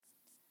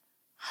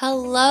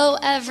Hello,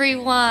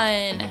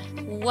 everyone.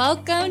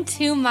 Welcome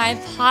to my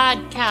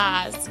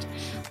podcast,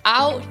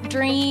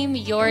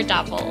 Outdream Your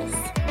Doubles.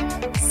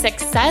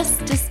 Success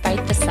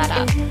despite the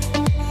setup.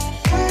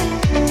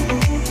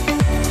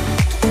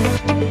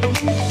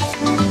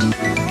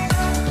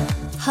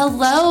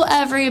 Hello,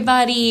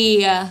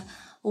 everybody.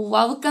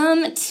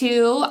 Welcome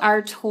to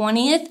our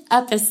 20th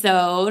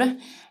episode.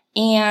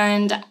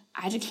 And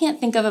I just can't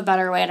think of a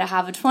better way to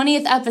have a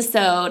 20th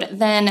episode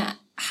than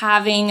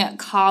having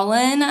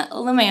Colin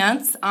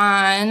Lamance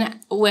on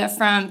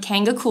from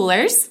Kanga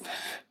Coolers.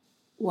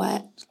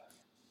 What?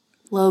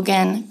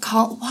 Logan,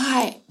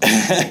 why?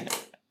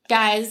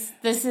 Guys,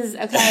 this is,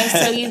 okay,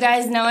 so you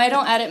guys know I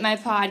don't edit my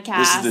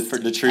podcast. This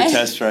is the true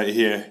test right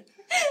here.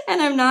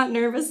 And I'm not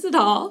nervous at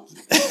all.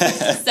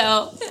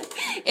 So,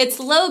 it's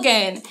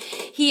Logan.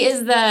 He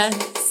is the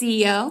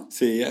CEO.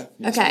 CEO.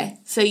 Yes, okay,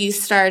 so you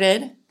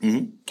started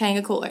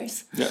Kanga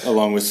Coolers. Yeah,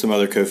 along with some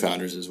other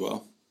co-founders as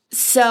well.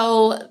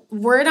 So,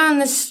 word on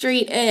the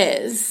street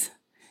is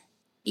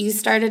you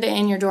started it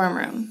in your dorm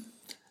room.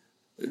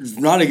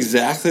 Not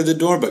exactly the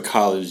dorm, but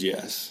college,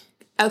 yes.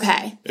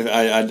 Okay.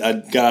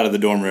 I got out of the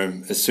dorm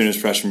room as soon as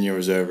freshman year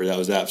was over. That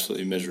was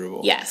absolutely miserable.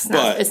 Yes,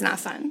 it's not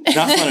fun.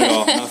 Not fun at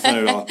all. Not fun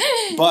at all.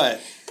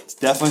 But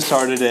definitely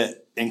started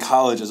it in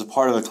college as a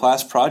part of a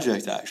class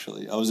project,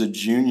 actually. I was a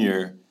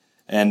junior,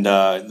 and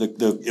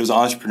it was an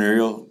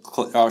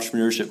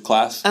entrepreneurship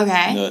class.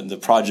 Okay. The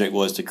project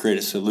was to create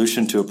a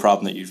solution to a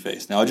problem that you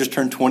face. Now, I just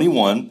turned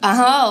 21.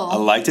 Oh. I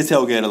like to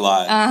tailgate a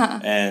lot.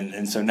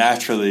 And so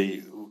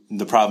naturally,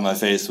 the problem I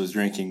faced was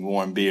drinking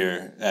warm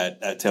beer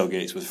at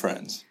tailgates with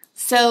friends.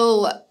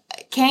 So,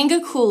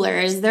 Kanga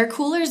Coolers, their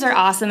coolers are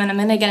awesome, and I'm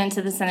going to get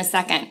into this in a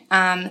second.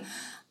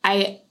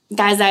 I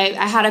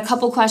had a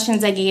couple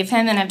questions I gave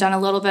him, and I've done a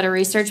little bit of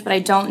research, but I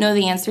don't know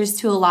the answers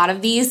to a lot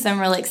of these, so I'm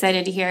really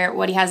excited to hear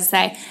what he has to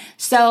say.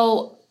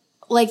 So,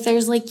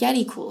 there's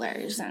Yeti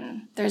coolers,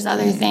 and there's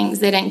other things.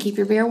 They didn't keep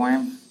your beer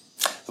warm?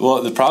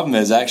 Well, the problem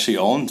is I actually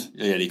owned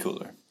a Yeti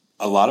cooler.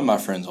 A lot of my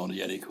friends owned a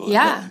Yeti cooler.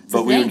 Yeah.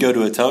 But we would go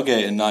to a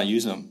tailgate and not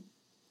use them.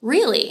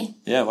 Really?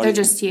 Yeah. They're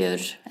just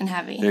huge and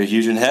heavy. They're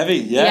huge and heavy,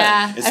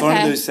 yeah. It's okay. one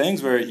of those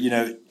things where,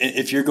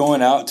 if you're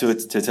going out to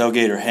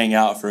tailgate or hang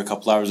out for a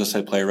couple hours, let's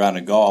say play a round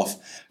of golf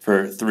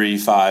for 3,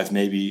 5,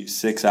 maybe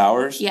 6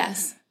 hours.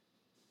 Yes.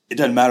 It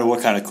doesn't matter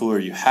what kind of cooler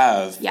you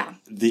have. Yeah.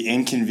 The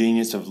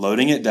inconvenience of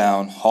loading it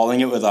down, hauling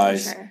it with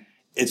ice. Sure.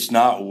 It's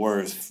not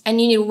worth. And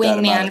you need a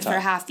wingman for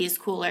half these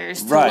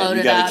coolers to right, load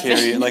you it up. Right, you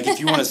got to carry it. If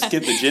you want to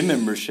skip the gym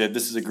membership,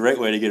 this is a great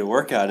way to get a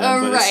workout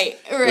in. Right.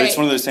 But it's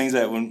one of those things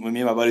that when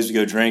me and my buddies would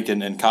go drink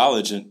in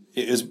college, and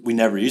we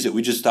never use it.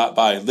 We just stop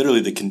by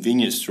literally the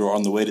convenience store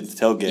on the way to the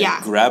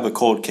tailgate, grab a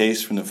cold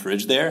case from the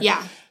fridge there,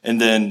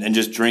 and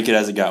just drink it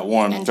as it got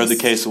warm, and throw the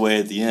case away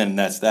at the end, and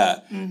that's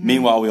that. Mm-hmm.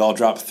 Meanwhile, we all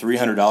drop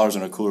 $300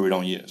 on a cooler we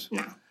don't use.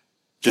 No.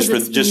 Just for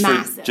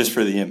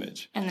the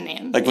image and the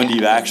name. When do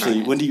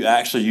you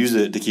actually use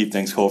it to keep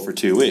things cold for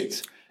 2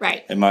 weeks?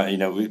 Right. And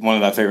one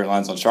of my favorite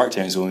lines on Shark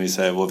Tank is when we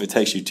say, "Well, if it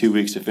takes you 2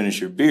 weeks to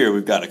finish your beer,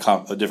 we've got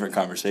a different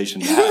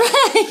conversation to have."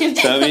 Right.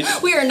 So,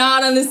 we are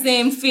not on the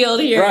same field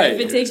here. Right. If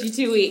it takes you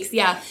 2 weeks,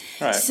 yeah.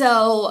 Right.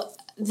 So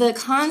the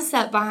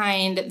concept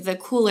behind the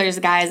coolers,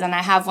 guys, and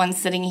I have one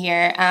sitting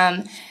here.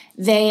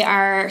 They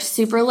are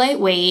super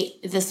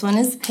lightweight. This one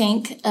is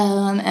pink,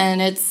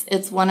 and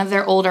it's one of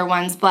their older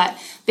ones. But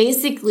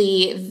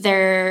basically,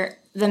 the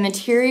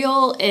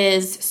material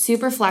is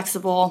super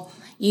flexible.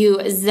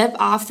 You zip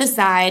off the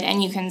side,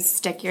 and you can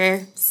stick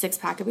your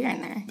 6-pack of beer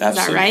in there.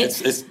 Absolutely. Is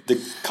that right? The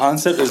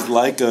concept is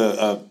like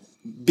a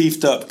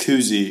beefed up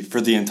koozie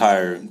for the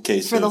entire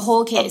case. For the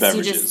whole case, of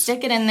you just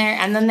stick it in there,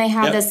 and then they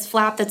have this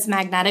flap that's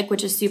magnetic,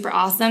 which is super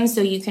awesome.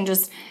 So you can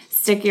just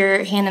stick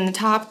your hand in the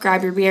top,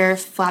 grab your beer,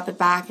 flap it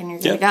back, and you're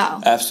good to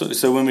go. Absolutely.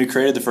 So when we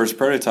created the first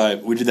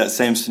prototype, we did that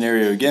same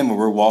scenario again where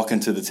we're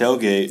walking to the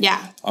tailgate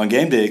on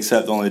game day,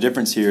 except the only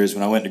difference here is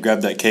when I went to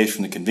grab that case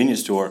from the convenience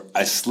store,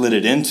 I slid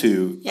it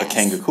into a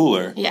Kanga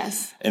cooler.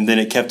 Yes. And then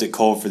it kept it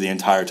cold for the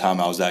entire time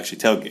I was actually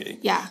tailgating.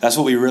 Yeah. That's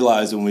what we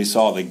realized when we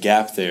saw the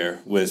gap there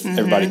with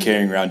everybody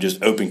carrying around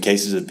just open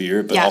cases of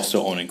beer, but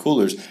also owning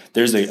coolers.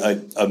 There's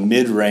a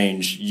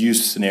mid-range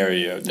use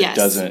scenario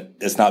that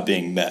it's not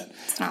being met.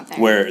 It's not there.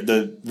 Where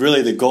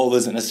the goal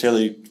isn't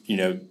necessarily,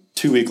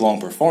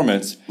 2-week-long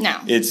performance. No.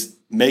 It's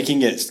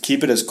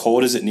keep it as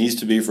cold as it needs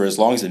to be for as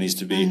long as it needs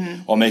to be,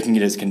 while making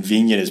it as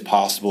convenient as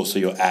possible so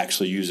you'll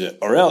actually use it.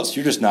 Or else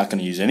you're just not going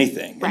to use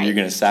anything. Right. And you're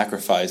going to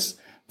sacrifice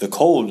the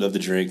cold of the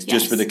drinks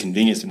just for the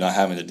convenience of not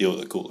having to deal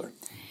with a cooler.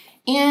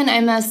 And I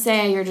must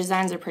say, your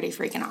designs are pretty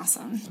freaking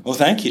awesome. Well,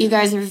 thank you. You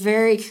guys are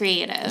very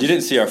creative. You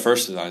didn't see our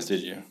first designs,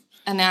 did you?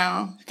 I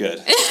know. Good.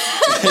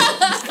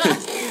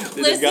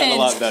 They've gotten a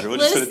lot better. We'll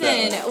just put it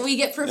that way. We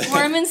get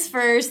performance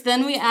first,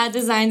 then we add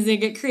designs and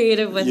get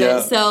creative with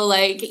it. So,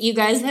 you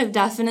guys have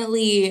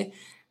definitely...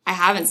 I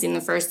haven't seen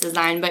the first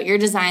design, but your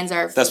designs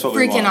are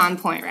freaking on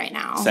point right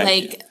now.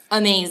 Thank you.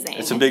 Amazing.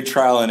 It's a big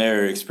trial and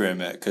error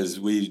experiment because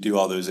we do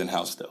all those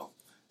in-house still.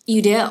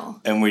 You do?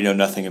 And we know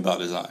nothing about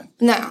design.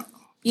 No.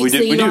 You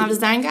don't have a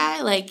design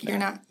guy? Like, you're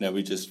not? No,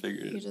 we just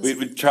figured it.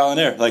 We trial and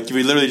error. Like,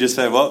 we literally just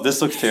said, well,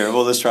 this looks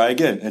terrible. Let's try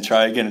again and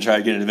try again and try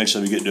again. And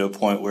eventually we get to a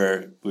point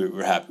where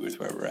we're happy with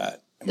where we're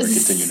at. And we're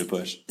continuing to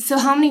push. So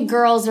how many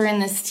girls are in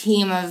this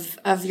team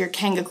of your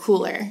Kanga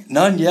Cooler?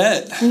 None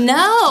yet.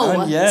 No.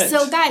 None yet.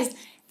 So, guys,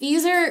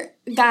 these are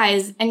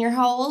guys, and you're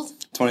how old?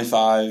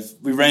 25.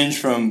 We range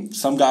from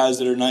some guys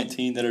that are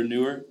 19 that are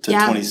newer to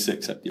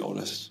 26 at the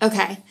oldest.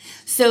 Okay.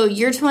 So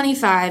you're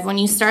 25. When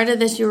you started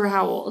this, you were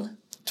how old?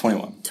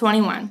 21.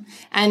 21.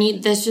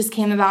 And this just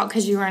came about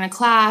because you were in a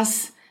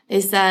class. They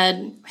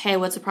said, hey,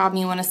 what's a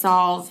problem you want to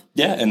solve?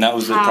 Yeah, and that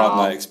was the problem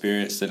I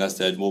experienced. And I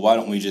said, well, why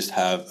don't we just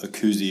have a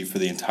koozie for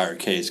the entire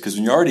case? Because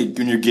when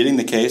you're getting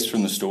the case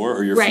from the store or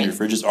from your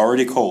fridge, it's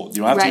already cold.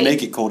 You don't have to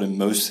make it cold in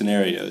most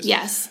scenarios.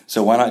 Yes.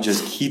 So why not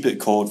just keep it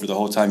cold for the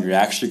whole time you're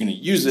actually going to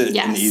use it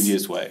in the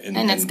easiest way?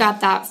 And it's got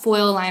that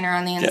foil liner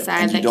on the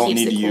inside and you don't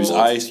need to use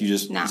ice. You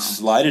just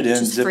slide it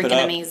in, zip it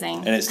up, amazing.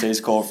 And it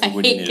stays cold for when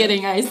you need it. I hate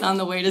getting ice on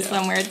the way to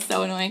somewhere. It's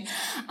so annoying.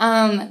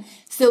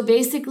 So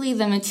basically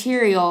the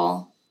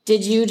material...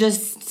 Did you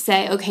just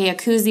say, okay, a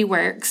koozie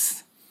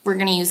works, we're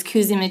going to use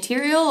koozie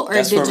material? Or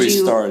That's where we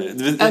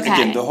started. Okay.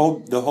 Again, the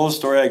whole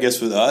story, I guess,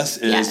 with us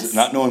is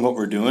not knowing what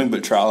we're doing,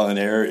 but trial and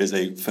error is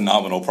a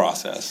phenomenal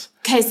process.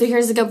 Okay, so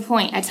here's a good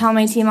point. I tell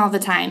my team all the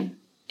time,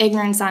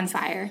 ignorance on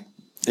fire.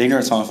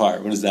 Ignorance on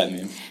fire. What does that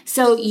mean?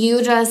 So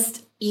you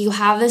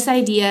have this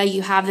idea,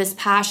 you have this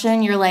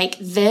passion, you're like,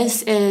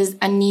 this is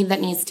a need that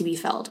needs to be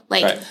filled.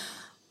 Like,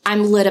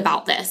 I'm lit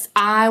about this.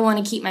 I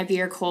want to keep my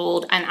beer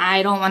cold, and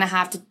I don't want to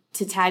have to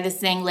tag this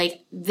thing,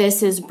 like,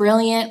 this is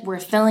brilliant, we're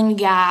filling the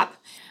gap,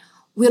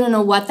 we don't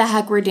know what the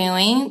heck we're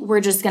doing,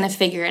 we're just going to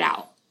figure it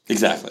out.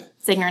 Exactly.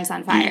 It's ignorance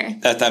on fire.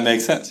 That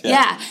makes sense.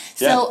 Yeah.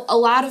 So a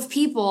lot of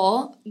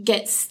people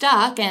get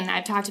stuck, and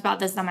I've talked about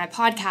this on my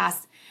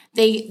podcast,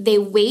 they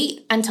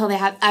wait until they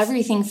have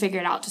everything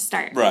figured out to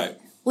start. Right.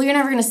 Well, you're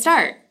never going to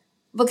start,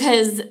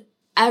 because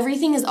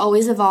everything is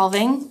always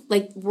evolving.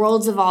 Like,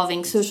 world's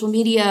evolving, social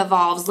media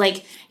evolves.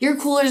 Like, your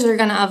coolers are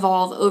going to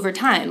evolve over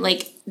time.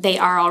 Like, they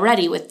are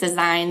already with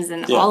designs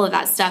and all of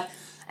that stuff.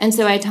 And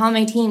so I tell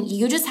my team,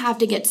 you just have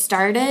to get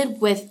started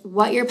with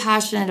what you're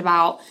passionate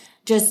about.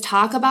 Just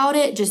talk about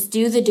it. Just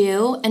do the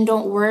do. And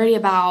don't worry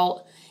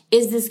about,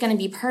 is this going to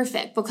be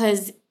perfect?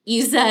 Because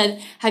you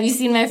said, have you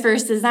seen my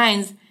first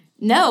designs?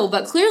 No,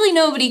 but clearly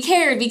nobody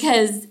cared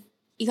because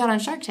you got on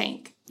Shark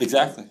Tank.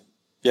 Exactly.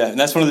 Yeah, and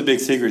that's one of the big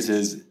secrets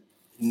is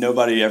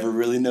nobody ever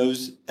really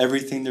knows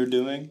everything they're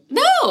doing.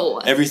 No.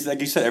 Like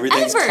you said,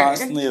 everything's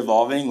constantly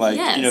evolving. Like,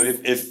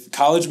 if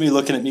college me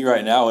looking at me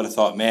right now would have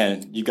thought,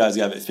 man, you guys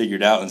got it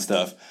figured out and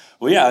stuff.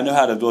 Well, yeah, I know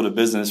how to build a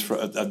business,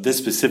 this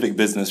specific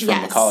business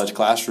from a college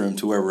classroom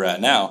to where we're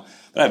at now.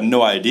 But I have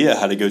no idea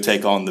how to go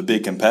take on the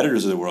big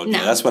competitors of the world. No.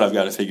 Yeah, that's what I've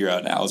got to figure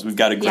out now is we've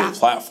got a great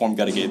platform,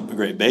 got to get a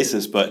great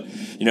basis. But,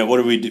 what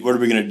are we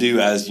going to do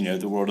as,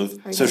 the world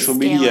of social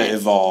media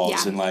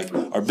evolves and like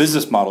our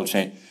business model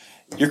change?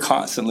 You're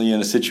constantly in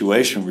a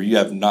situation where you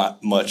have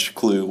not much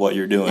clue what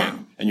you're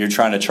doing, and you're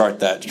trying to chart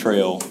that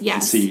trail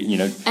and see,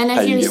 And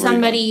if you're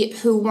somebody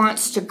who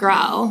wants to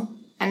grow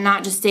and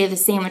not just stay the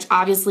same, which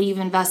obviously you've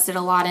invested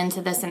a lot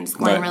into this and it's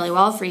going really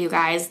well for you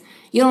guys,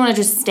 you don't want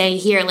to just stay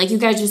here. Like, you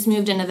guys just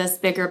moved into this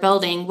bigger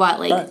building,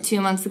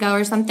 2 months ago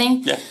or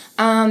something? Yeah.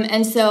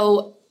 And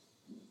so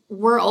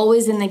we're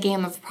always in the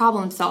game of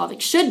problem solving,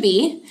 should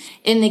be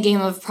in the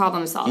game of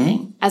problem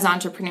solving as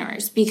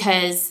entrepreneurs,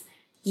 because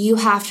you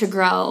have to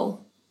grow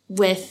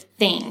with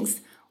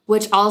things,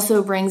 which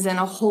also brings in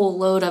a whole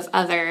load of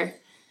other,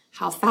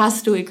 how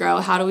fast do we grow?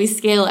 How do we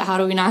scale it? How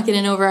do we not get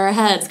in over our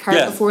heads?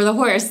 Cart before the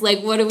horse.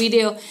 Like, what do we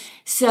do?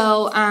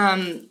 So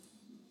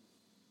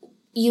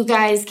you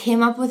guys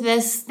came up with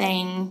this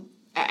thing.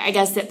 I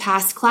guess it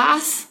passed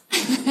class.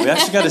 We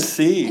actually got a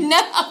C.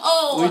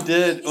 No. We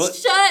did. Well,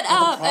 shut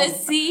up. A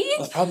C?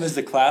 The problem is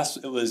the class,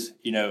 it was,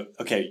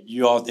 okay,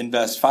 you all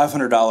invest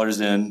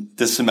 $500 in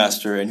this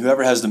semester, and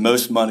whoever has the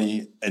most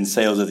money and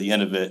sales at the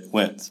end of it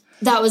wins.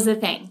 That was the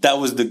thing. That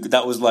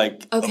was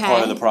like a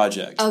part of the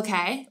project.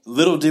 Okay.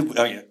 Little did,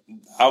 I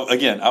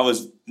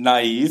was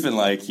naive and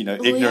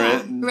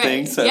ignorant and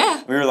things.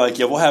 So we were like,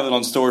 we'll have it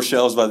on store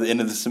shelves by the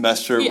end of the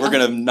semester. Yeah. We're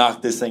going to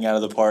knock this thing out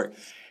of the park.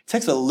 It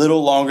takes a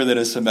little longer than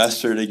a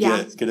semester to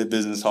get a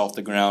business off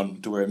the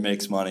ground to where it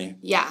makes money.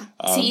 Yeah,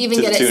 to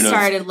even get it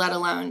started, let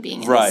alone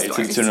being in the stores.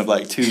 To the tune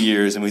of 2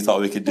 years, and we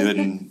thought we could do it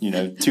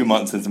in 2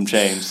 months and some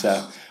change.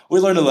 So we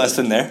learned a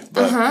lesson there.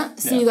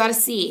 So you got a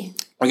C.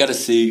 I got a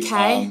C.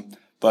 Okay.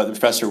 But the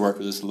professor worked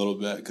with us a little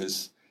bit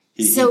because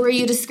were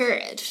you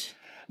discouraged?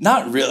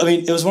 Not really. I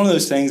mean, it was one of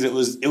those things. It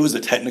was a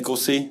technical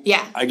C.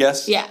 Yeah. I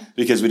guess. Yeah.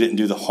 Because we didn't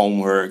do the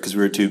homework because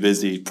we were too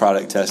busy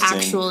product testing.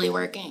 Actually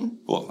working.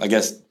 Well, I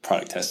guess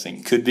product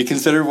testing could be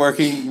considered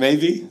working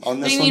maybe on this one.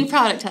 What do you mean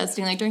product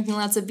testing? Like drinking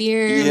lots of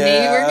beer,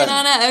 maybe working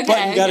on it? Okay.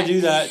 But you got to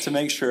do that to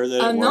make sure that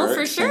it works. No,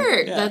 for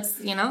sure. That's,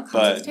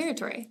 complex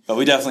territory. But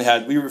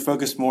we were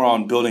focused more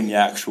on building the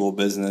actual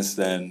business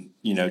than,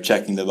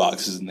 checking the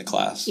boxes in the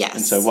class. Yes.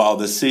 And so while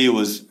the C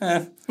was,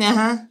 it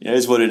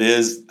is what it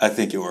is, I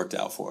think it worked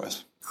out for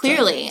us.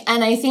 Clearly. So.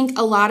 And I think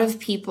a lot of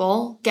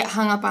people get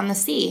hung up on the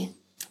C.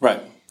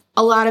 Right.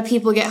 A lot of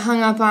people get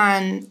hung up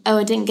on, oh,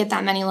 it didn't get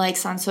that many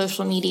likes on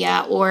social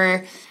media,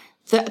 or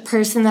the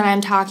person that I'm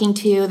talking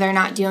to, they're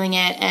not doing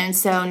it, and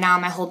so now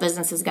my whole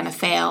business is going to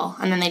fail,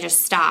 and then they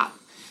just stop.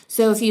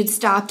 So if you'd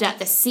stopped at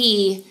the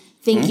C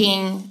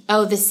thinking,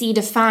 oh, the C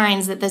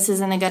defines that this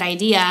isn't a good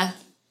idea,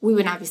 we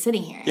would not be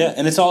sitting here. Yeah,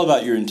 and it's all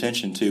about your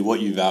intention, too, what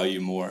you value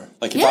more.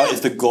 Like,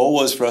 if the goal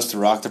was for us to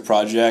rock the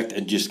project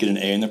and just get an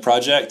A in the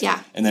project,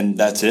 and then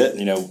that's it,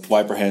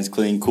 wipe our hands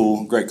clean,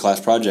 cool, great class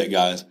project,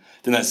 guys,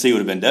 then that C would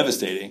have been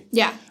devastating.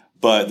 Yeah.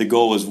 But the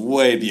goal was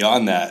way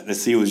beyond that. The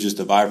C was just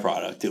a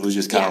byproduct. It was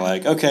just kind of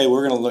like, okay,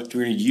 we're going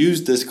to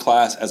use this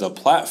class as a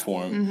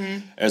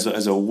platform, as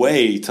a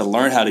way to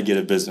learn how to get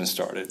a business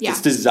started. Yeah.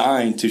 It's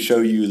designed to show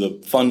you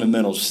the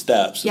fundamental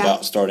steps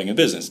about starting a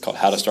business, called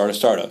How to Start a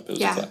Startup. It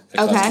was a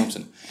class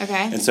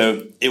Okay. And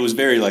so it was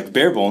very like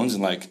bare bones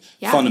and like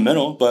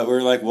fundamental, but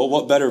we're like, well,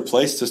 what better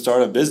place to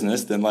start a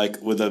business than like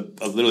with a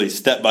literally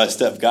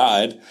step-by-step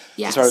guide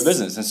to start a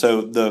business? And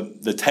so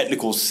the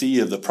technical C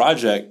of the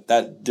project,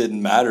 that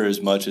didn't matter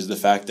as much as the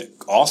fact that,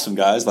 awesome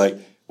guys, like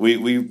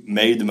we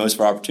made the most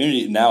of our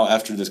opportunity. Now,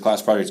 after this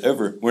class project's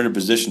over, we're in a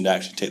position to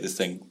actually take this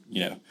thing,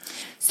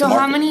 So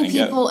how many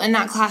people in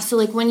that class, so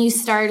like when you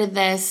started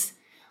this,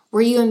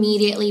 were you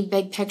immediately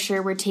big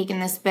picture, we're taking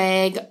this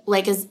big,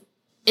 like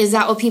is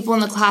that what people in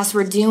the class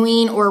were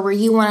doing, or were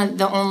you one of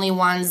the only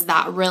ones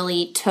that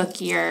really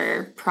took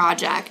your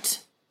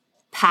project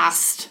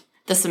past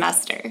the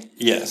semester?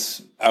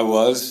 Yes, I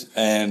was.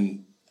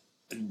 And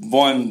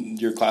one,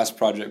 your class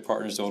project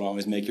partners don't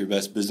always make your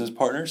best business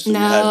partners.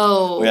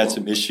 So we had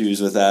some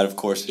issues with that, of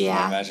course, as you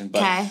might imagine.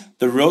 But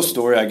the real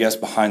story, I guess,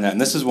 behind that, and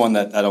this is one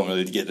that I don't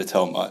really get to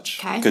tell much,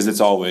 because it's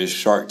always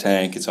Shark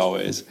Tank, it's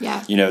always,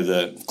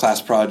 the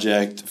class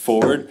project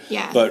forward.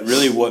 Yeah. But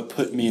really what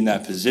put me in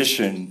that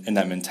position and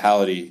that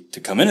mentality to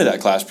come into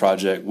that class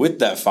project with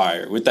that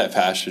fire, with that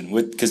passion,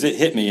 because it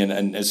hit me,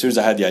 and as soon as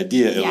I had the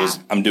idea, it was,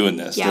 I'm doing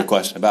this, no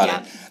question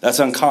about it. That's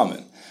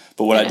uncommon.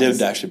 But what I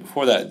did actually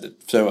before that,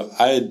 so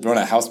I had run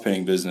a house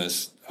painting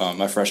business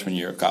my freshman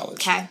year of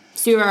college. Okay.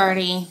 So you were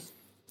already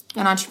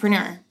an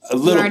entrepreneur. A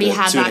little bit. You already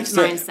had that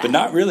mindset. But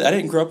not really. I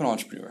didn't grow up an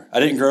entrepreneur. I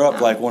didn't grow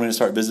up like wanting to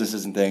start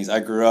businesses and things. I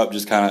grew up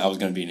just kind of, I was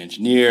going to be an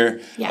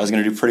engineer. Yeah. I was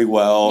going to do pretty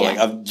well. Yeah. Like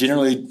I'm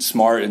generally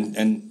smart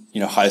in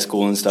high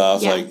school and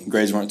stuff. Yeah. Like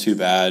grades weren't too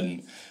bad,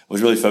 and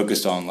was really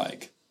focused on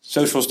like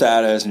social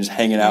status and just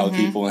hanging out with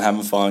people and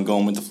having fun,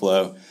 going with the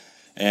flow.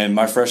 And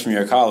my freshman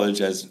year of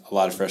college, as a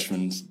lot of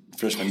freshmen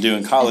do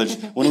in college,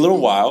 went a little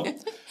wild.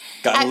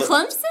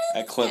 Clemson?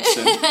 At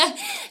Clemson.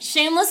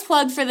 Shameless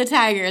plug for the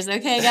Tigers,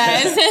 okay,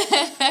 guys?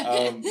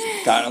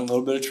 Got in a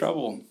little bit of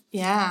trouble.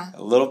 Yeah.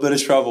 A little bit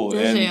of trouble.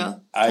 Did you? Okay.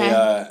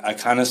 I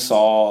kind of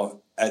saw,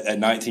 at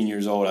 19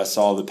 years old, I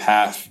saw the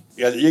path.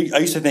 I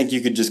used to think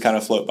you could just kind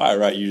of float by,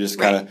 right? You just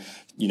kind of,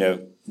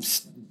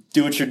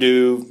 do what you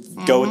do,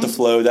 go with the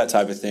flow, that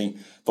type of thing.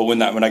 But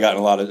when I got in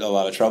a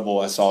lot of trouble,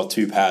 I saw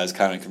two paths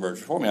kind of converge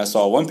for me. I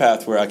saw one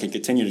path where I could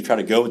continue to try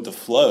to go with the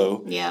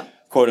flow,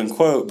 quote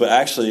unquote, but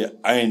actually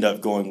I ended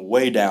up going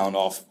way down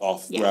off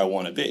where I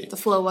want to be. The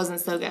flow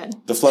wasn't so good.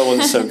 The flow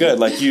wasn't so good.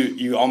 Like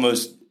you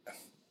almost,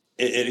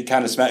 it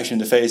kind of smacks you in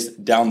the face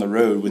down the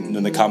road with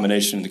the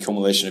combination and the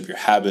accumulation of your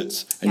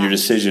habits and your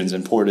decisions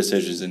and poor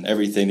decisions and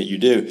everything that you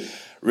do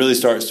really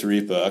starts to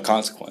reap a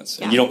consequence.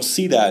 And you don't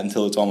see that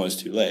until it's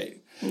almost too late.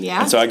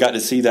 Yeah. And so I got to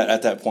see that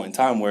at that point in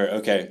time where,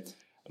 okay,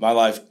 my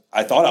life,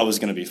 I thought I was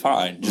going to be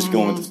fine, just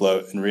going with the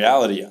flow. In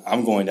reality,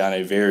 I'm going down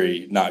a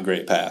very not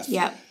great path.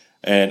 Yeah.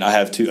 And I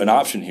have an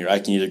option here. I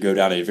can either go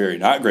down a very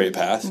not great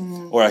path,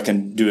 or I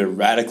can do a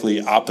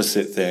radically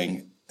opposite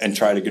thing and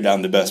try to go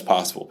down the best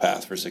possible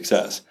path for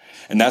success.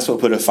 And that's what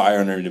put a fire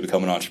under me to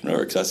become an entrepreneur,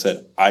 because I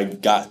said, I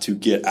got to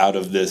get out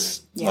of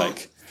this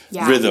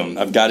rhythm.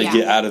 I've got to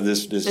get out of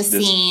this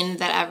scene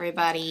that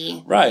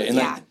everybody... Right. And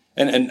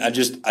And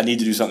I need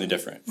to do something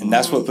different. And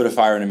that's what put a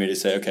fire under me to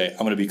say, okay, I'm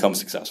going to become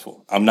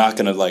successful. I'm not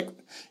going to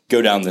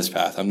go down this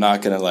path. I'm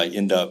not going to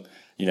end up,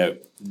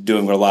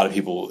 doing what a lot of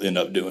people end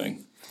up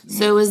doing.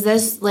 So was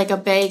this a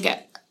big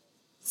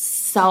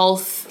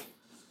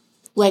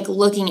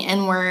looking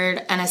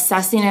inward and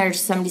assessing it, or did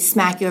somebody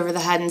smack you over the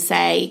head and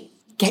say,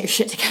 get your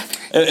shit together?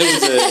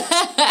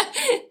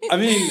 I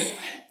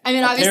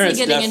mean, obviously parents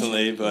getting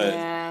definitely,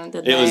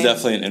 but it was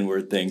definitely an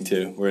inward thing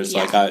too, where it's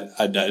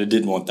I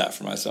didn't want that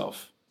for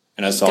myself.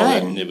 And I saw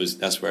that, and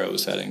that's where I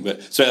was heading.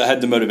 But so I had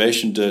the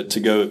motivation to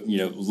go,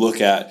 look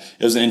at.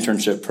 It was an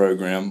internship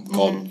program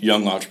called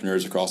Young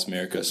Entrepreneurs Across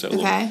America. So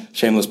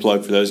shameless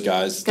plug for those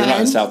guys. They're not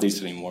in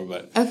Southeast anymore,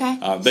 but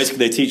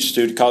basically they teach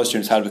college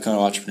students how to become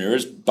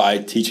entrepreneurs by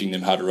teaching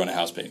them how to run a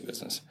house painting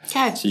business.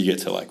 Okay. So you get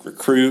to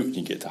recruit,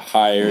 you get to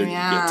hire, you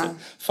get to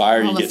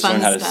fire, you get to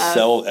learn how to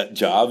sell at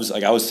jobs.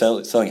 I was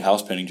selling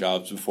house painting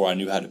jobs before I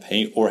knew how to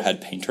paint or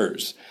had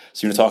painters.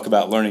 So you talk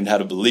about learning how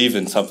to believe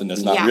in something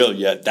that's not real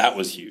yet. That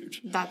was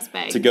huge. That's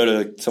big. To go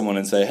to someone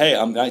and say, hey,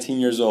 I'm 19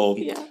 years old.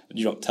 Yeah.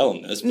 You don't tell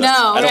them this. But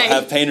no, I don't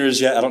have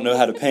painters yet. I don't know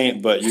how to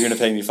paint, but you're going to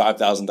pay me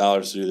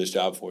 $5,000 to do this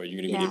job for you.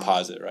 You're going to give me a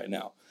deposit right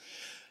now.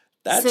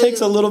 That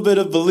takes a little bit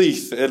of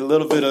belief and a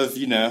little bit of,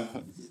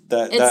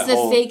 that. It's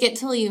the fake it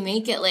till you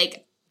make it.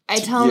 Like, I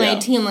tell my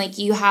team, like,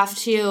 you have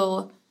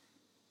to,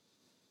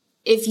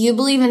 if you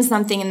believe in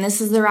something and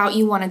this is the route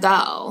you want to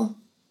go,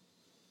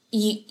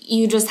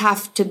 you just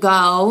have to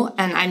go.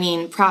 And I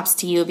mean, props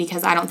to you,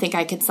 because I don't think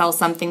I could sell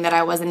something that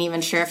I wasn't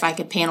even sure if I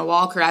could paint a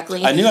wall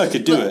correctly. I knew I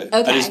could do it.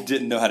 Okay. I just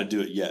didn't know how to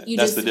do it yet.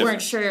 That's just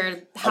weren't sure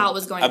how it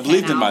was going to pan out. I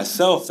believed in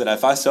myself that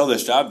if I sell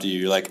this job to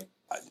you, like,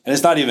 and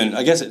it's not even,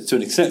 I guess to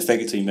an extent,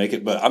 fake it till you make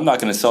it, but I'm not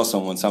going to sell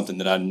someone something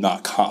that I'm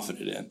not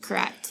confident in.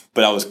 Correct.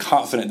 But I was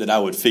confident that I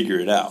would figure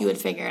it out. You would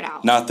figure it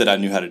out. Not that I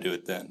knew how to do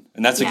it then.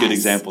 And that's a good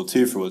example,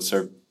 too, for what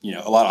served,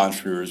 a lot of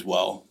entrepreneurs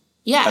well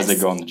as they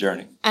go on the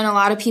journey. And a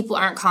lot of people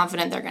aren't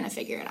confident they're going to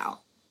figure it out.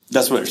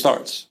 That's where it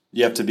starts.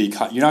 You have to be,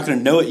 you're not going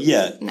to know it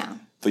yet. No.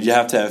 But you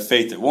have to have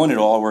faith that, one,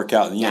 it'll all work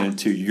out in the end, and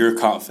two, you're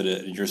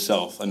confident in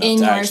yourself enough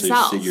to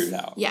actually figure it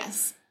out.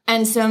 Yes.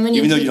 And so many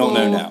even though you don't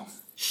know now,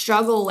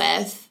 struggle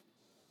with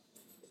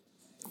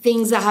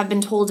things that have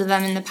been told to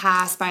them in the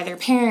past by their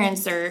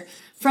parents or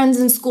friends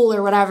in school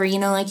or whatever,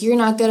 like, you're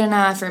not good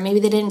enough, or maybe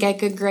they didn't get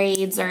good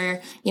grades,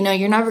 or,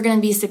 you're never going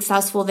to be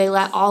successful. They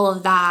let all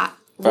of that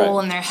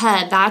roll in their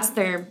head. That's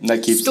their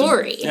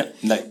story.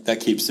 That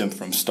keeps them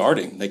from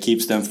starting. That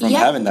keeps them from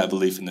having that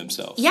belief in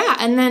themselves. Yeah,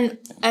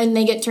 and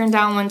they get turned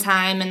down one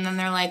time, and then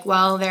they're like,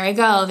 well, there I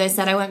go. They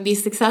said I wouldn't be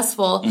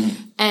successful.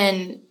 Mm-hmm.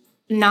 And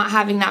not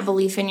having that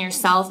belief in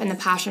yourself and the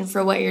passion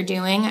for what you're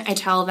doing, I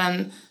tell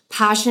them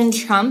passion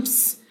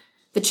trumps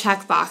the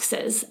check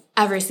boxes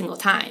every single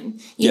time.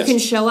 You can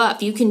show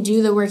up, you can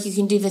do the work, you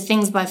can do the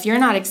things, but if you're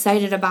not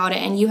excited about it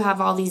and you have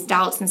all these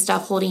doubts and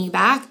stuff holding you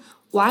back,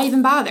 why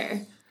even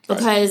bother?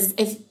 Because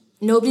if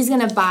nobody's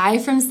going to buy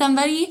from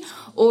somebody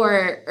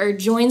or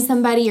join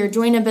somebody or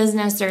join a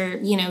business or,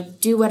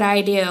 do what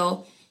I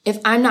do, if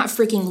I'm not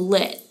freaking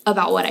lit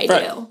about what I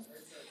do.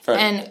 Right.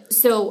 And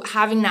so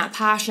having that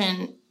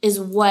passion is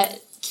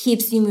what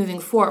keeps you moving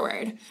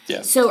forward.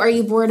 Yeah. So are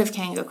you bored of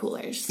Kango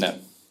coolers? No.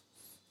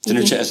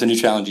 It's a new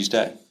challenge each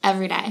day.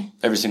 Every day.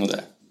 Every single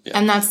day. Yeah.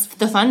 And that's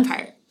the fun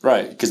part.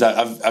 Right, because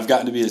I've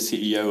gotten to be the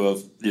CEO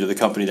of the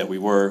company that we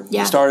were when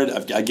we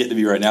started. I get to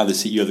be right now the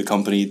CEO of the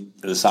company,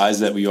 the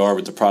size that we are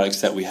with the products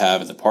that we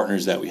have and the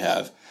partners that we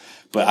have.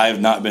 But I have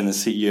not been the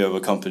CEO of a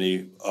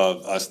company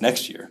of us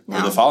next year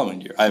or the following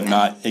year. I have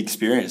not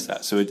experienced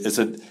that. So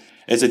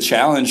it's a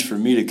challenge for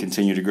me to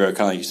continue to grow,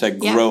 kind of like you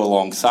said, grow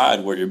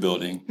alongside what you're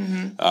building.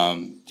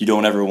 Mm-hmm. You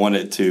don't ever want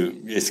it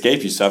to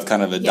escape you. So I've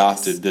kind of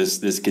adopted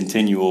this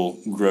continual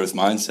growth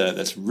mindset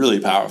that's really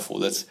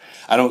powerful.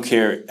 I don't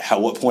care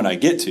what point I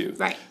get to.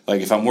 Right.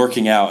 Like if I'm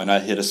working out and I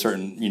hit a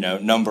certain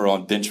number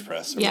on bench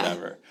press or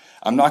whatever,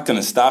 I'm not going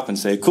to stop and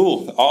say,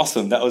 cool,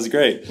 awesome, that was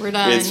great. We're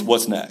done. It's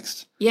what's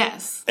next.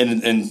 Yes.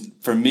 And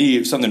for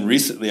me, something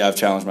recently I've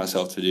challenged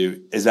myself to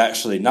do is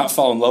actually not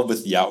fall in love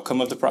with the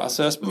outcome of the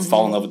process, but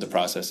fall in love with the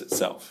process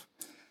itself.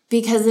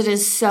 Because it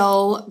is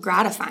so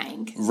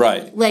gratifying.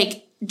 Right.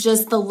 Like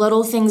just the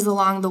little things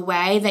along the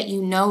way that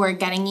are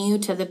getting you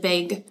to the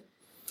big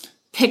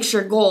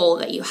picture goal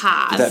that you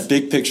have. That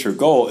big picture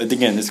goal, and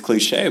again, it's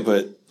cliche,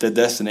 but the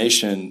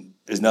destination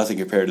is nothing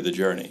compared to the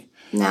journey.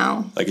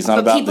 No. Like, it's not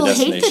about the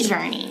destination. People hate the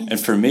journey. And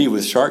for me,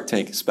 with Shark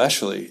Tank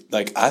especially,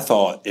 like, I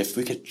thought if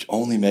we could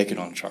only make it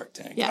on Shark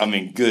Tank. Yeah. I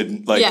mean,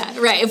 good. Like, yeah,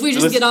 right. If we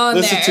just get on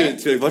there. Listen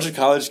to a bunch of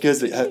college kids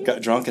that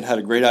got drunk and had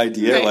a great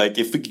idea. Right. Like,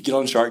 if we could get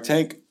on Shark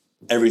Tank,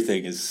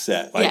 everything is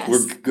set. Like,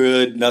 we're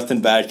good.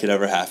 Nothing bad could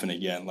ever happen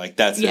again. Like,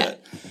 that's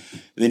it.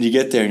 And then you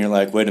get there and you're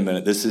like, wait a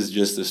minute, this is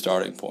just the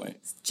starting point.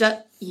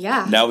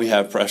 Now we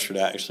have pressure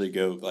to actually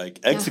go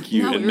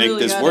execute and make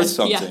this worth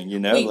something,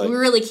 we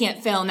really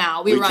can't fail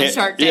now. We were on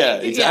Shark Tank. Yeah,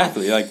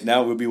 exactly. Yeah. Like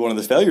now it would be one of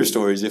the failure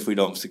stories if we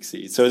don't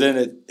succeed. So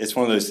then it's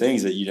one of those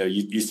things that,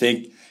 you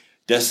think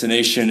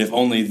destination, if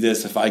only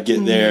this, if I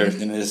get there,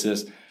 and this.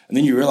 And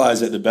then you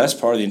realize that the best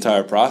part of the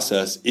entire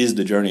process is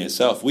the journey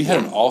itself. We had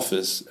an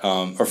office,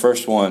 our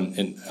first one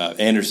in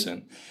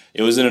Anderson.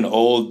 It was in an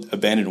old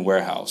abandoned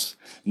warehouse.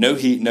 No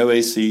heat, no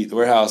AC. The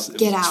warehouse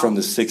is from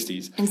the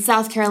 60s. In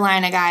South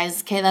Carolina,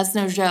 guys. Okay, that's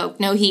no joke.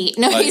 No heat,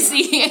 no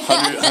AC.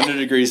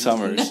 100-degree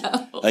summers.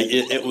 No. Like,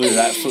 it was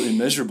absolutely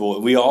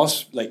miserable. We all,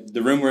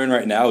 the room we're in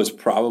right now is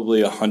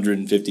probably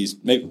 150,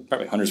 maybe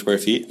probably 100 square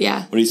feet.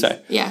 Yeah. What do you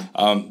say? Yeah.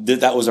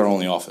 That was our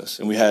only office.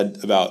 And we had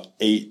about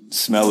 8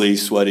 smelly,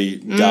 sweaty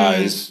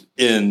guys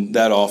in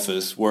that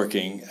office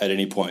working at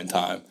any point in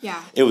time.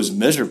 Yeah. It was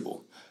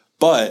miserable.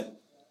 But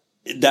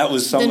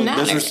those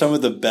were some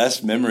of the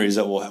best memories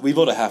that we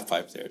built a half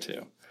pipe there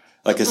too,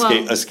 like a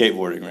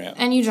skateboarding ramp.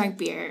 And you drank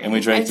beer. And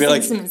we drank beer.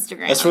 Like some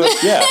Instagram. That's what,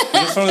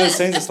 it's one of those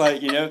things. It's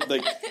like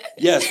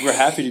yes, we're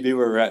happy to be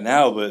where we're at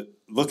now, but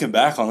looking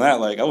back on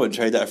that, I wouldn't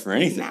trade that for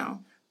anything.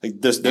 No.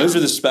 Those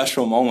are the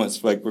special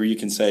moments, where you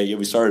can say,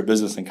 we started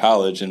business in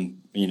college, and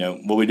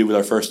what we did with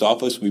our first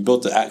office, we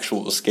built the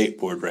actual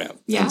skateboard ramp.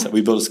 Yeah. Inside.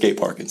 We built a skate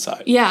park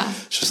inside. Yeah.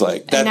 It's just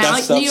like that.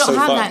 That stuff's you don't so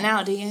have fun. that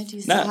now, do you? Do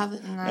you still have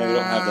it? No, we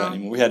don't have that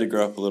anymore. We had to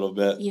grow up a little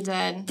bit. You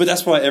did. But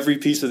that's why every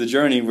piece of the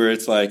journey where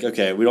it's like,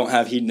 okay, we don't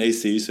have heat and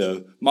AC,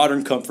 so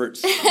modern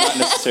comfort's not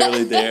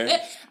necessarily there.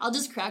 I'll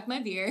just crack my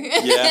beer.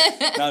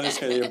 Yeah, not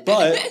necessarily,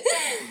 but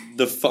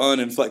the fun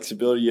and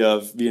flexibility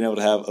of being able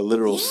to have a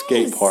literal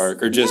skate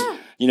park, or just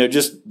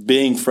just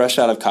being fresh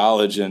out of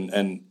college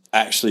and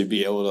actually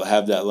be able to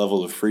have that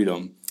level of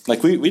freedom.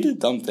 Like we did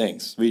dumb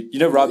things.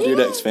 Rob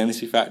Dyrdek's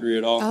Fantasy Factory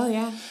at all? Oh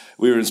yeah.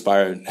 We were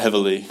inspired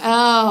heavily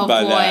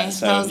by that.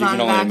 So you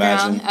can only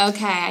imagine.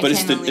 Okay, but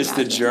it's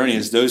the journey,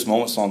 it's those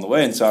moments along the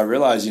way. And so I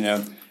realized,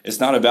 it's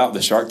not about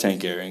the Shark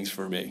Tank earrings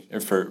for me, or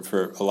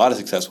for a lot of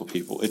successful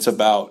people. It's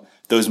about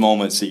those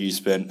moments that you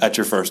spend at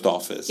your first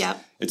office.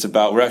 Yep. It's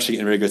about, we're actually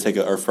getting ready to go take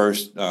our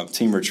first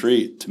team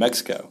retreat to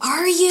Mexico.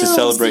 Are you? To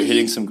celebrate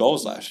hitting some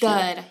goals last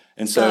year. Good.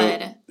 And so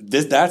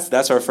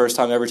that's our first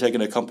time ever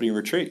taking a company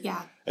retreat.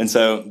 Yeah. And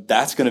so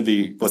that's going to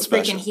be what's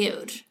special. Freaking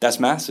huge. That's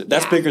massive.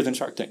 That's bigger than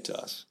Shark Tank to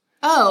us.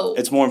 Oh.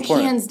 It's more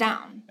important. Hands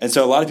down. And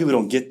so a lot of people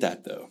don't get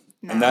that, though.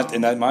 No. And that,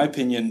 in my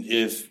opinion,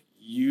 if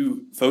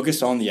you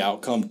focus on the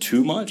outcome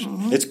too much,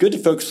 it's good to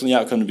focus on the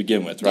outcome to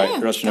begin with, right?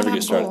 Yeah, or else you never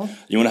get started.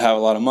 You want to have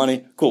a lot of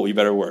money? Cool, you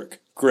better work.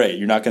 Great,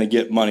 you're not going to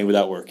get money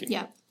without working.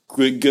 Yeah.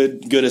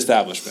 Good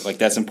establishment. Like,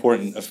 that's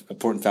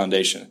important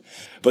foundation.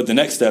 But the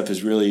next step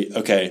is really,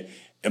 okay,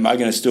 am I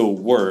going to still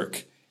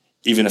work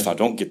even if I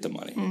don't get the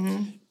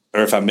money?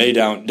 Or if I may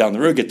down the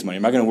road get the money,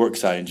 am I going to work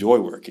because I enjoy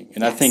working?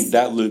 And I think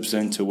that loops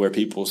into where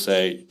people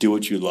say, do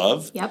what you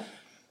love. Yep.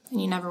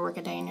 And you never work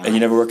a day in your life. And you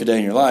never work a day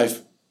in your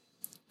life.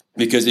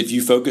 Because if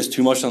you focus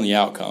too much on the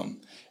outcome,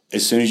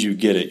 as soon as you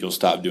get it, you'll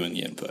stop doing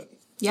the input.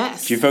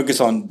 Yes. If you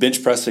focus on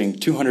bench pressing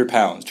 200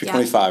 pounds,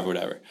 225 or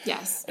whatever.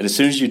 Yes. And as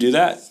soon as you do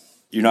that,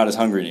 you're not as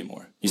hungry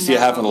anymore. You see it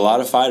happen to a lot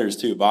of fighters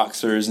too,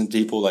 boxers and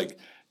people, like,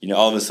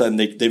 all of a sudden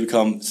they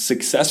become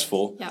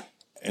successful. Yep.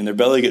 And their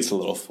belly gets a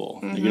little full.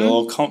 They get a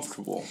little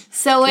comfortable.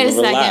 So wait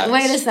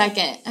a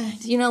second.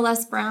 Do you know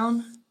Les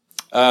Brown?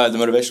 The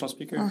motivational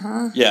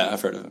speaker? Yeah,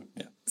 I've heard of him.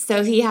 Yeah.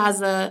 So he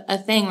has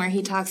a thing where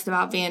he talks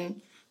about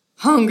being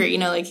hungry,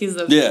 like he's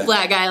a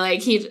black guy,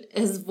 like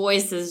his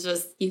voice is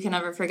just, you can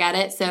never forget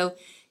it. So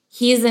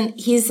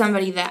he's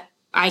somebody that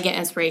I get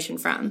inspiration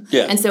from.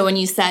 Yeah. And so when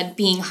you said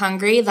being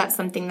hungry, that's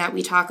something that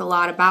we talk a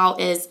lot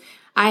about. Is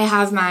I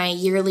have my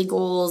yearly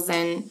goals,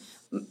 and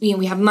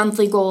we have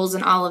monthly goals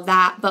and all of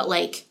that, but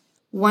like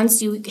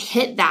once you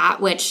hit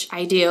that, which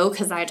I do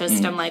because I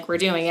just am like, we're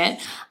doing it,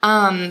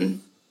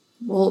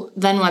 well,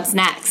 then what's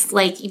next?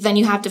 Like, then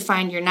you have to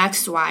find your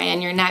next why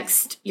and your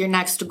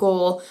next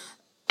goal,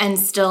 and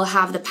still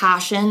have the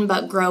passion,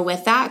 but grow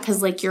with that.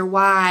 Because like your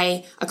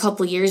why a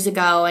couple years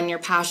ago and your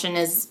passion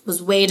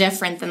was way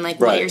different than like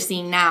what you're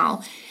seeing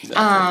now.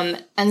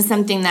 Exactly. And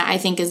something that I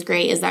think is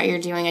great is that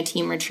you're doing a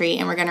team retreat,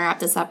 and we're going to wrap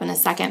this up in a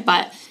second.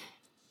 But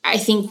I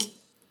think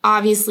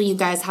obviously you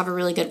guys have a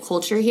really good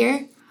culture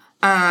here.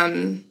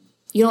 You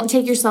don't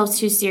take yourselves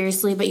too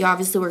seriously, but you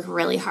obviously work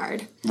really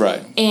hard.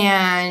 Right.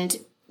 And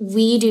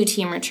we do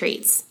team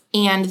retreats,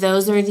 and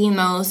those are the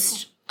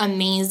most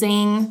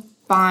amazing,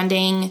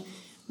 bonding,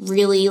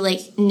 really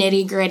like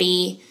nitty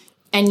gritty,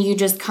 and you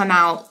just come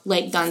out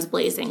like guns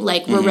blazing,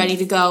 like we're ready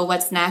to go,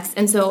 what's next?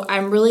 And so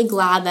I'm really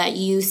glad that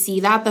you see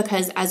that,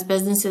 because as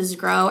businesses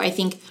grow, I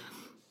think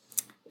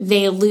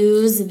they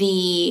lose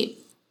the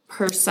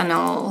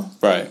personal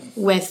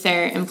with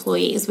their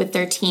employees, with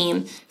their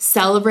team,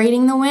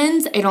 celebrating the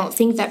wins. I don't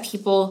think that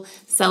people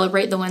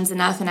celebrate the wins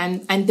enough,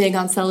 and I'm big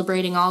on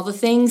celebrating all the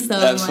things. So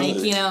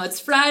Absolutely. I'm like,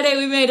 it's Friday,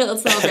 we made it,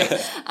 let's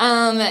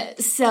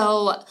celebrate.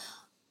 So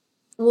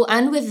we'll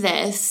end with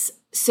this.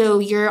 So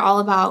you're all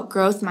about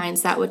growth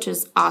mindset, which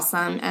is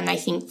awesome, and I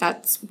think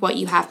that's what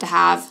you have to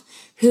have.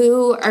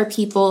 Who are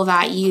people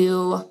that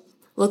you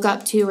look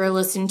up to or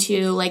listen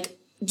to? Like,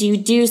 do you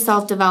do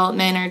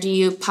self-development, or do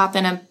you pop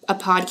in a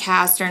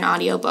podcast or an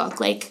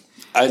audiobook? Like,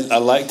 I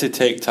like to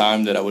take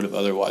time that I would have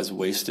otherwise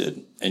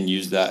wasted and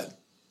use that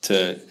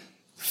to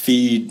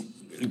feed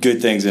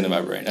good things into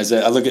my brain. As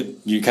I look at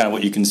you, kind of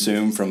what you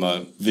consume from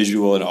a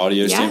visual and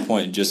audio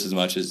standpoint, just as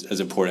much as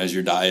important as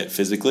your diet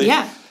physically.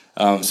 Yeah.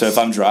 So if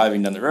I'm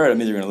driving down the road,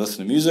 I'm either going to listen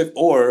to music,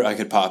 or I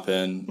could pop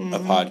in a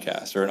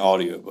podcast or an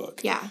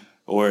audiobook. Yeah.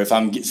 Or if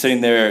I'm sitting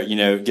there,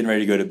 getting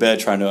ready to go to bed,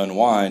 trying to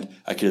unwind,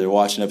 I could either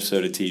watch an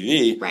episode of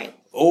TV,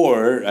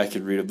 or I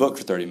could read a book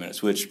for 30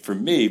 minutes, which for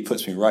me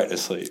puts me right to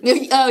sleep.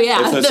 Oh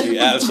yeah, it puts me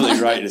absolutely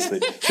right to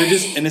sleep. So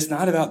and it's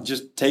not about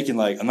just taking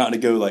I'm not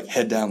going to go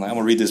head down, I'm going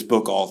to read this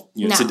book all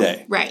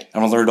today. Right.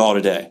 I'm going to learn it all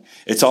today.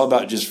 It's all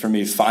about just for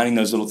me finding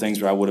those little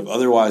things where I would have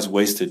otherwise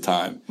wasted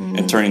time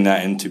and turning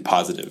that into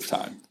positive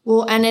time.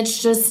 Well, and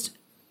it's just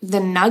the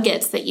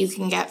nuggets that you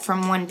can get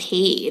from one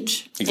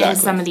page in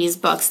some of these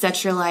books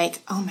that you're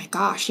like, oh my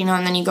gosh, and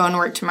then you go into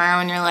work tomorrow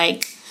and you're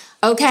like,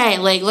 okay,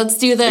 let's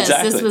do this.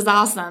 Exactly. This was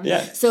awesome.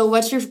 Yeah. So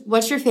what's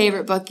your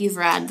favorite book you've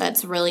read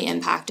that's really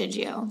impacted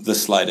you? The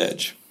Slight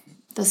Edge.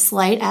 The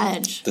Slight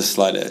Edge. The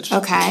Slight Edge.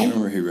 Okay. I can't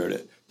remember who wrote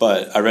it,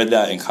 but I read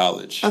that in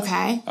college.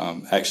 Okay.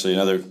 Actually,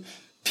 another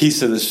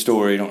piece of the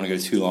story, I don't want to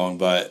go too long,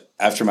 but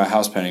after my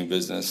house painting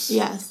business,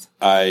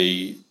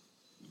 I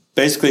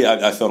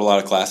failed a lot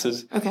of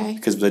classes. Okay.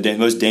 Because the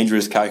most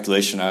dangerous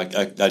calculation I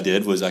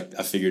did was I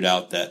figured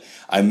out that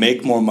I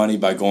make more money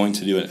by going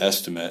to do an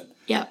estimate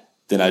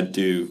than I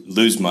do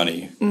lose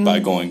money by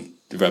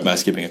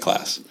skipping a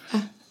class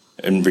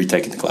and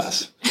retaking the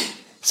class.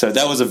 So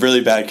that was a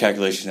really bad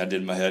calculation I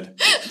did in my head.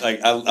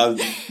 Like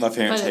my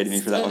parents hated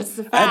me for that one.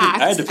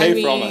 I had to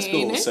pay for all my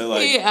school. So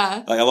like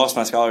I lost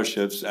my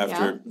scholarships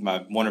after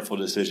my wonderful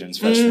decisions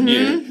freshman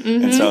year.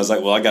 And so I was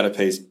like, well, I got to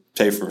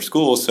pay for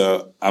school.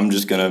 So I'm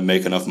just going to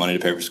make enough money to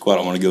pay for school. I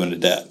don't want to go into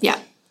debt. Yeah.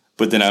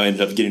 But then I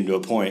ended up getting to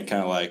a point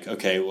kind of like,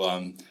 okay, well,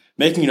 I'm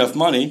making enough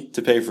money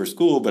to pay for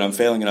school, but I'm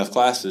failing enough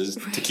classes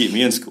to keep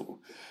me in school.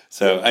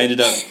 So I ended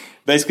up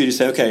basically just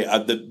saying, okay,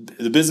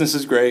 the business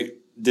is great.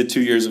 Did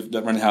 2 years of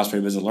running house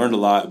painting business, learned a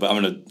lot, but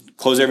I'm going to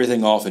close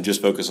everything off and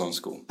just focus on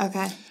school.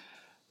 Okay.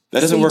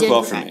 That doesn't work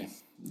well for me.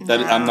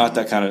 I'm not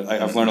that kind of,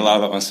 I've learned a lot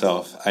about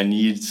myself. I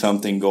need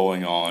something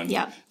going on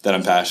that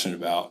I'm passionate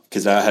about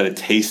because I had a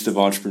taste of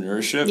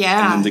entrepreneurship.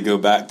 And then to go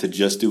back to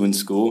just doing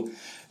school.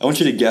 I want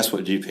you to guess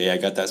what GPA I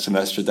got that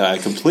semester that I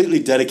completely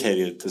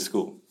dedicated to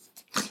school.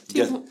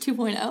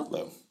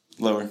 2.0?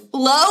 Lower.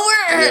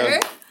 Yeah.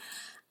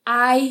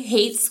 I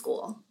hate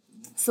school.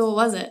 So what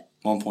was it?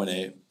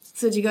 1.8.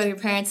 So did you go to your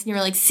parents and you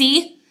were like,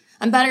 see,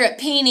 I'm better at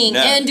painting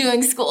and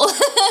doing school?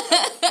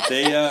 I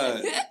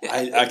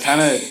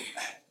kind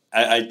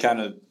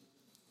of,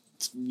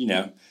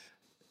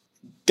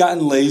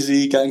 gotten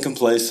lazy, gotten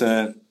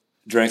complacent,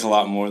 drank a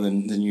lot more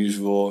than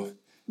usual.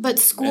 But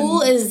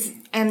school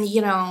and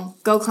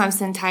go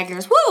Clemson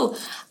Tigers. Woo!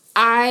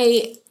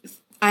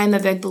 I'm a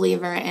big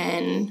believer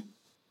in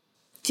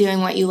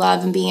doing what you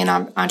love and being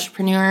an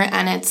entrepreneur,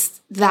 and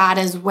that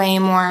is way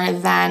more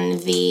than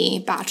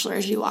the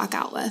bachelor's you walk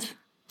out with.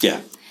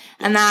 Yeah.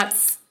 And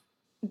that's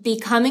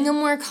becoming a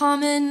more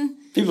common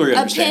people are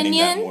understanding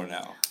that more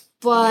now.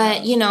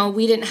 But,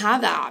 we didn't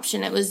have that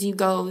option. It was you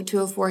go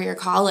to a 4-year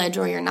college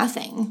or you're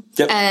nothing.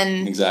 Yep,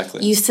 and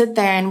exactly. You sit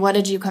there and what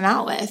did you come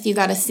out with? You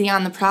got a C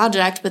on the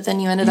project, but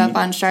then you ended up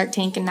on Shark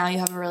Tank and now you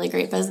have a really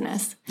great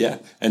business. Yeah.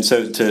 And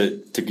so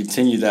to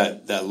continue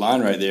that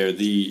line right there,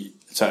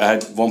 so I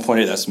had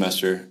 1.8 that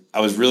semester.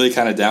 I was really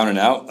kind of down and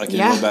out, like in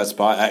a really bad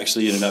spot. I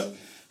actually ended up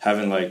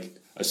having like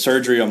a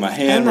surgery on my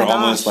hand where I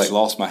almost like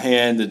lost my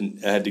hand and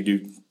I had to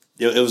do,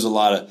 it was a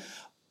lot of,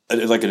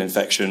 like an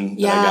infection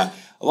that I got.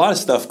 A lot of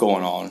stuff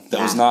going on that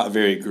was not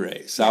very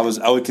great. So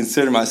I would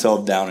consider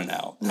myself down and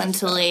out.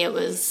 Mentally, it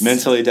was...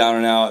 Mentally down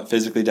and out,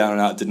 physically down and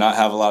out. Did not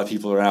have a lot of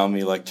people around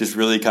me. Like, just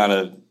really kind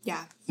of...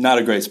 Not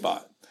a great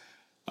spot.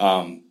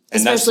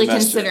 Especially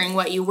considering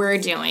what you were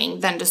doing,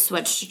 then to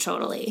switch to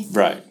totally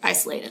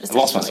isolated, I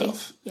lost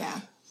myself. Yeah.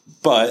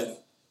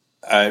 But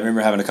I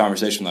remember having a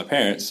conversation with my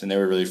parents, and they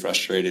were really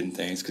frustrated and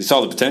things, because they saw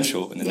the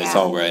potential, and then they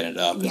saw where I ended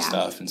up and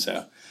stuff. And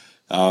so...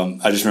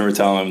 I just remember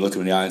telling them, look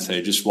them in the eye and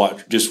say, just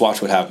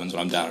watch what happens when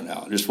I'm down and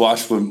out. Just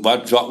watch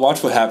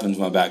what happens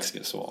when my back's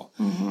against the wall.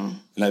 Mm-hmm. And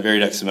that very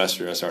next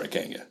semester, I started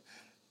Kanga.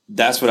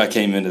 That's what I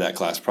came into that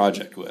class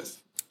project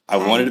with. I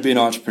wanted to be an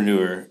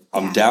entrepreneur.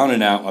 I'm down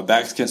and out. My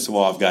back's against the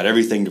wall. I've got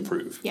everything to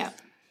prove. Yeah.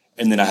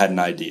 And then I had an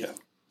idea.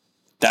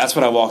 That's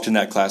what I walked in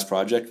that class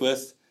project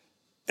with.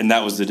 And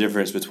that was the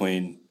difference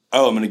between,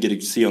 I'm going to get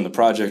a C on the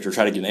project or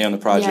try to get an A on the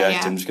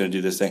project. I'm just going to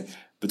do this thing.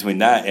 Between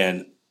that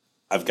and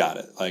I've got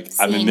it. Like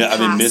I've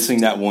been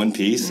missing that one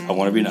piece. Mm-hmm. I'm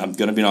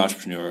going to be an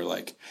entrepreneur.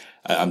 Like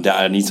I'm down.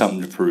 I need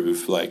something to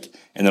prove. Like,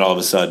 and then all of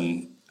a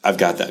sudden I've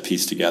got that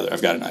piece together.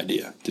 I've got an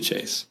idea to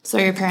chase. So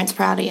are your parents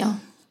proud of you?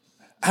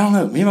 I don't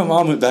know. Me and my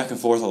mom went back and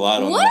forth a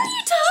lot on what are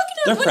you talking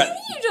about? What do you mean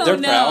you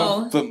don't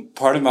know? Proud, but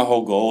part of my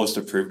whole goal was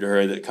to prove to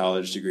her that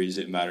college degrees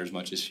didn't matter as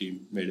much as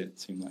she made it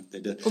seem like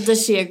they did. Well,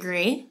 does she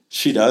agree?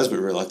 She does, but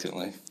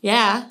reluctantly.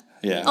 Yeah.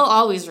 Yeah. Oh,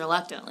 always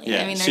reluctantly.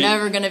 Yeah. I mean, they're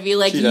never going to be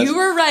like, you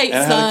were right,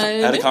 and son. I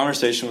had a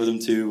conversation with them,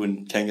 too,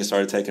 when Kanga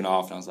started taking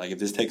off. And I was like, if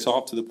this takes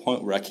off to the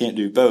point where I can't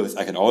do both,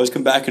 I can always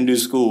come back and do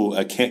school.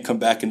 I can't come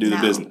back and do the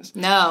business.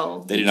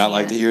 No. They did not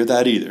like to hear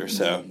that either.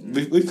 So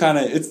we've kind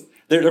of,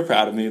 they're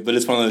proud of me, but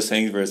it's one of those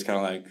things where it's kind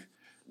of like,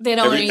 they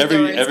don't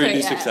every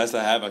new success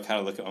I have, I kind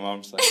of look at my mom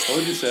and just like,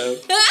 told you so.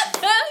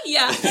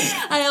 Yeah.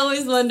 I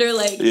always wonder,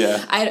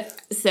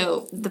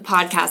 so the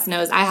podcast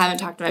knows I haven't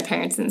talked to my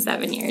parents in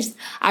 7 years.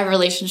 I have a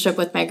relationship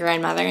with my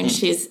grandmother, and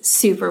she's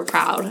super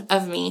proud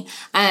of me.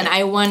 And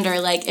I wonder,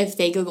 if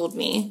they Googled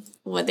me,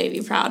 would they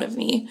be proud of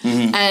me?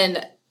 Mm-hmm.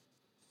 And,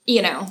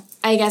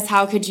 I guess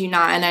how could you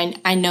not? And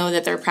I know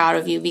that they're proud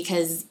of you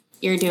because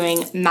you're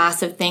doing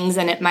massive things,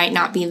 and it might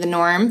not be the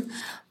norm,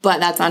 but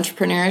that's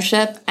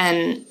entrepreneurship,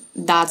 and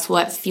that's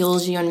what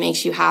fuels you and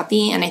makes you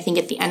happy. And I think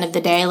at the end of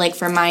the day,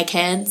 for my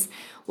kids,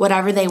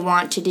 whatever they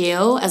want to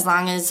do, as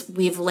long as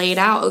we've laid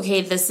out, okay,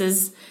 this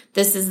is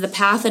the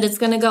path that it's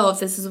going to go if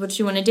this is what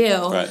you want to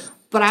do. Right.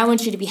 But I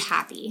want you to be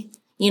happy.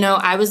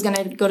 I was going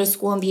to go to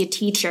school and be a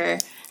teacher,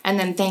 and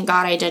then thank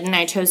God I didn't.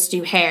 I chose to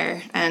do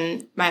hair.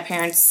 And my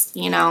parents,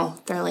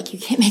 they're like, you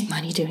can't make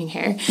money doing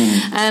hair.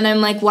 Mm-hmm. And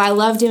I'm like, well, I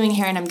love doing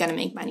hair, and I'm going to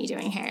make money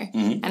doing hair.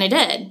 Mm-hmm. And I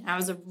did. I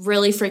was a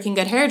really freaking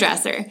good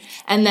hairdresser.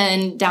 And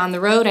then down the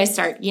road, I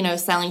start,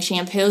 selling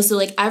shampoo.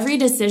 So, every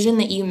decision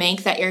that you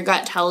make that your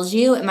gut tells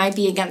you, it might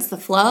be against the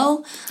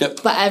flow. Yep.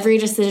 But every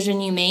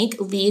decision you make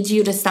leads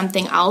you to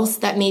something else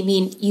that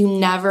maybe you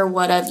never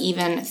would have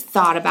even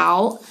thought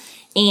about.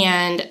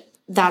 And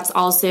that's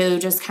also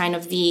just kind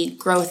of the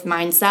growth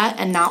mindset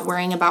and not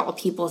worrying about what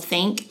people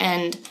think.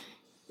 And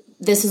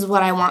this is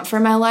what I want for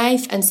my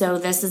life. And so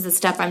this is the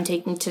step I'm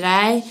taking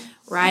today.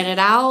 Ride it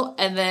out.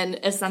 And then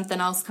if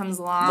something else comes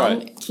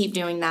along, keep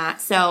doing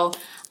that. So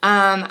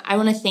I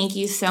want to thank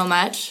you so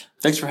much.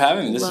 Thanks for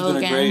having me. This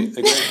Logan. Has been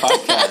a great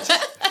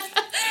podcast.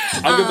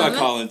 I'll go by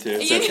Colin too.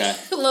 It's okay.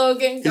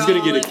 Logan. He's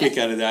going to get a kick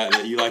out of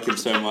that you like him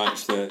so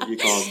much that you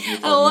call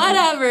him.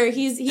 Whatever.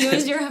 He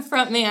was your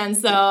front man,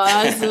 so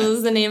that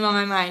was the name on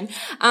my mind.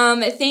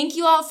 Thank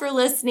you all for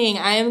listening.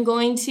 I am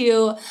going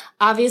to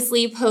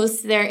obviously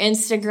post their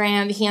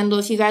Instagram handle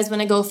if you guys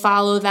want to go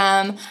follow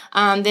them.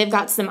 They've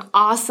got some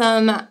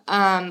awesome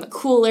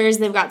coolers.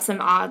 They've got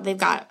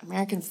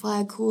American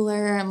flag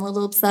cooler. I'm a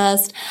little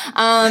obsessed.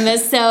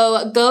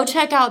 So go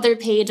check out their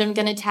page. I'm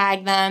going to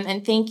tag them.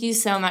 And thank you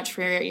so much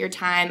for your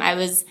time. I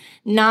was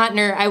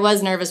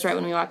nervous right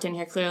when we walked in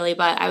here, clearly,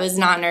 but I was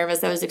not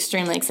nervous. I was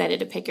extremely excited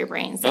to pick your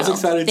brain. So I was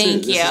excited too.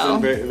 Thank you. This has been a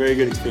very, very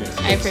good experience.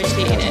 I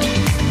appreciate it.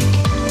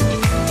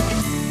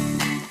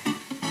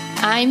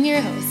 I'm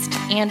your host,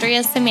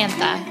 Andrea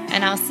Samantha,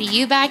 and I'll see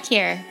you back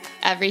here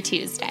every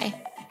Tuesday.